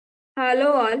Hello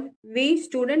all, we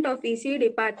student of ECE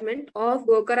department of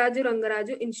Gokaraju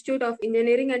Rangaraju Institute of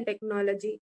Engineering and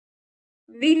Technology.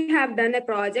 We have done a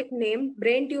project named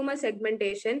Brain Tumor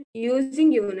Segmentation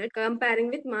using unit comparing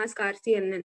with mask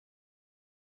RCNN.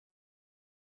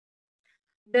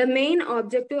 The main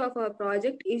objective of our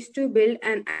project is to build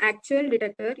an actual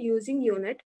detector using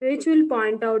unit which will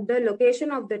point out the location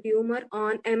of the tumor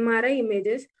on MRI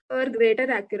images for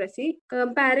greater accuracy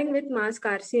comparing with mask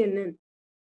RCNN.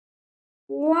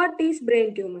 What is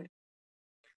brain tumor?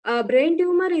 A brain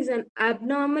tumor is an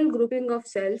abnormal grouping of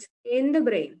cells in the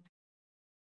brain.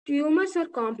 Tumors are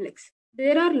complex.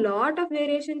 There are a lot of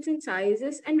variations in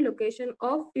sizes and location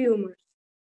of tumors.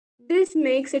 This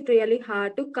makes it really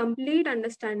hard to complete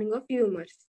understanding of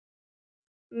tumors.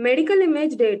 Medical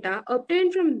image data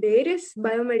obtained from various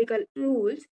biomedical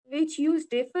tools which use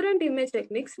different image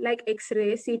techniques like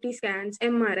X-ray, CT scans,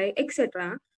 MRI,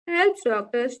 etc. helps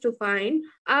doctors to find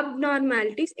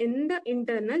abnormalities in the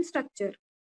internal structure.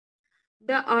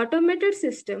 The automated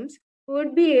systems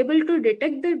would be able to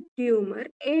detect the tumor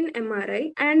in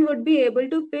MRI and would be able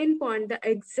to pinpoint the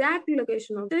exact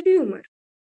location of the tumor.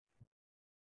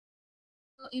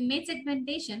 So image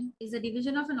segmentation is a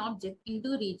division of an object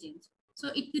into regions. So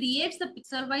it creates the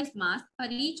pixel-wise mask for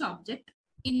each object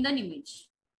in the image.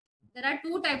 There are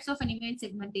two types of an image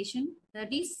segmentation,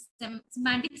 that is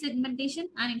semantic segmentation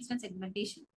and instant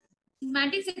segmentation.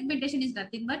 Semantic segmentation is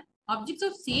nothing but objects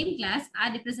of same class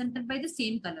are represented by the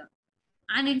same color.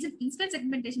 And instant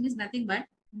segmentation is nothing but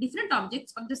different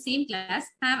objects of the same class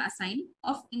have assigned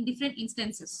of in different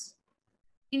instances.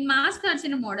 In mask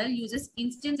RCNN model uses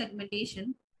instant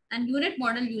segmentation and unit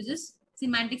model uses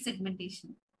semantic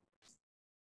segmentation.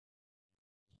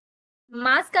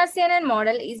 Mask RCNN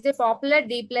model is a popular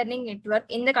deep learning network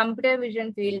in the computer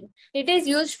vision field. It is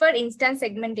used for instant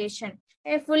segmentation.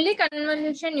 A fully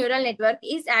convolutional neural network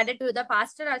is added to the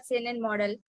faster RCNN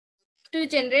model to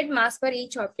generate masks for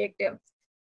each object.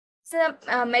 So,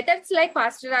 methods like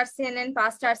faster RCNN,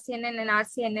 fast RCNN,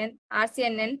 and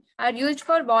RCNN are used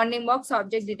for bounding box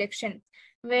object detection,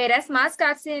 whereas mask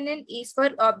RCNN is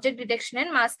for object detection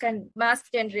and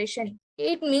mask generation.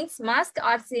 It means mask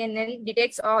RCNN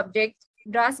detects object,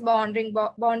 draws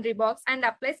boundary box, and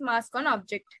applies mask on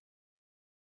object.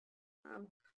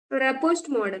 Proposed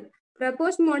model.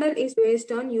 Proposed model is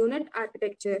based on unit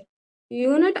architecture.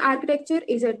 Unit architecture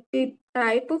is a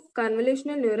type of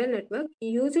convolutional neural network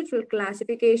used for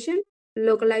classification,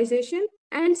 localization,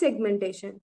 and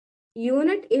segmentation.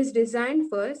 Unit is designed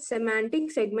for semantic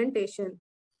segmentation.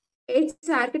 Its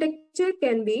architecture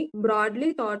can be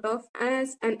broadly thought of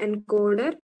as an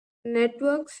encoder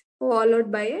networks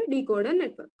followed by a decoder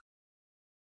network.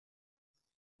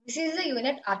 This is the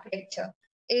unit architecture.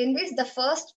 In this, the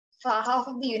first half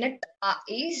of the unit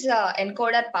is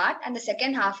encoder part and the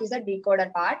second half is the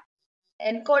decoder part.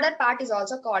 Encoder part is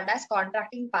also called as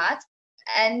contracting path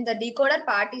and the decoder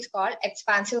part is called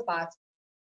expansive path.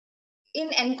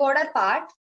 In encoder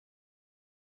part,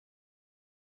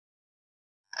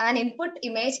 an input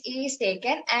image is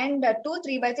taken and two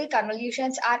 3x3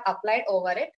 convolutions are applied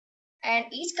over it, and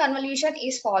each convolution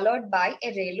is followed by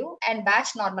a ReLU and batch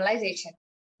normalization.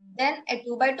 Then a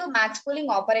 2x2 max pooling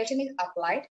operation is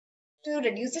applied to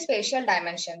reduce the spatial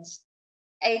dimensions.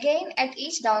 Again, at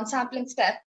each downsampling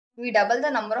step, we double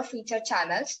the number of feature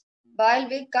channels while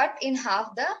we cut in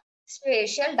half the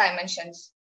spatial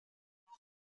dimensions.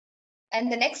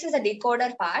 And the next is the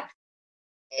decoder part.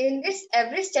 In this,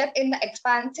 every step in the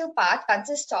expansive path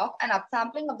consists of an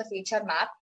upsampling of the feature map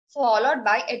followed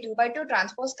by a 2x2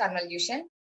 transpose convolution,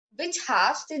 which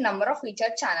halves the number of feature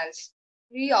channels.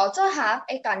 We also have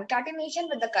a concatenation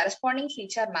with the corresponding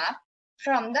feature map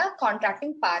from the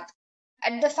contracting path.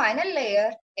 At the final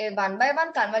layer, a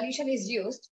 1x1 convolution is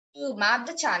used to map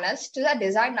the channels to the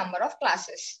desired number of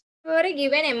classes. For a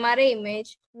given MRI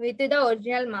image with the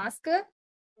original mask,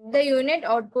 the unit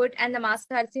output and the mask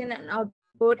RCNN output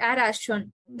are as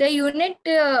shown. The unit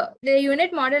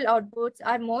model outputs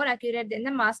are more accurate than the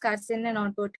mask RCNN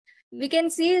output. We can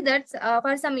see that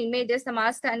for some images, the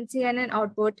mask RCNN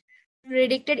output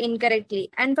predicted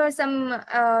incorrectly, and for some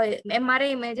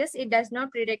MRI images, it does not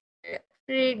predict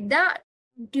the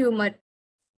tumor.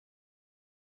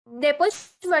 The approach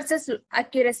versus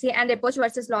accuracy and the approach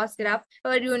versus loss graph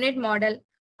for unit model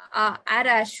are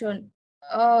as shown.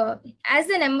 As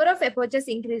the number of approaches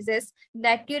increases, the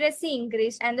accuracy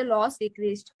increased and the loss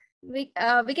decreased. We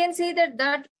can see that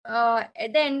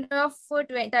at the end of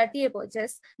 30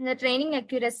 approaches, the training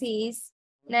accuracy is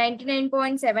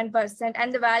 99.7%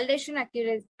 and the validation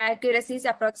accuracy is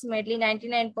approximately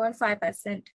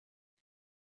 99.5%.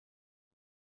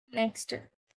 Next.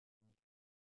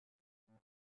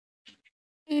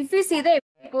 If we see the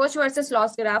approach versus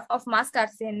loss graph of mass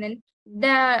carcinogen,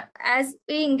 as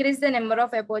we increase the number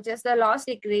of approaches, the loss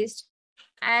decreased.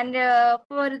 And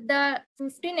for the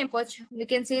 15 approach, we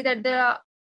can see that the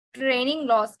training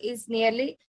loss is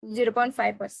nearly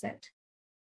 0.5%.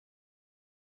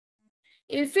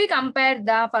 If we compare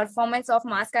the performance of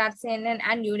mass carcinogen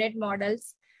and unit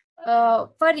models,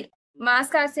 for mass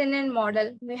carcinogen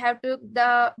model, we have took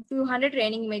the 200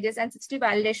 training images and 60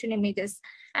 validation images.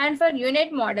 And for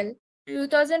unit model,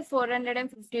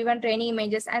 2,451 training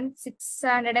images and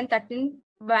 613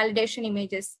 validation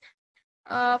images.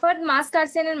 For mass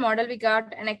carcinogen model, we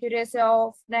got an accuracy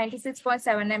of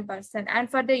 96.79%.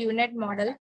 And for the unit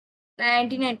model,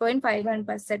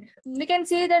 99.51%. We can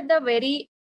see that the very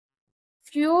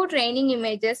few training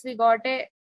images, we got a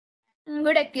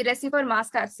good accuracy for mass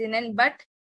carcinogen, but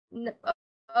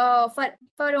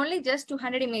for only just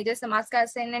 200 images, the mass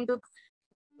carcinogen took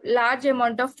large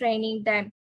amount of training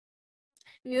time.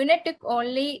 Unit took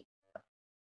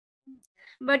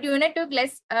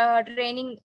less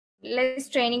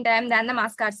training time than the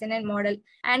mass carcinogen model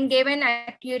and gave an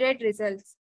accurate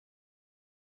results.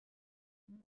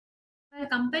 By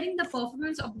comparing the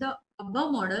performance of the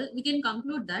above model, we can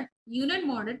conclude that unit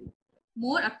model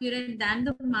more accurate than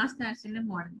the mass carcinogen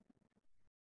model.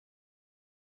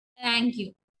 Thank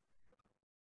you.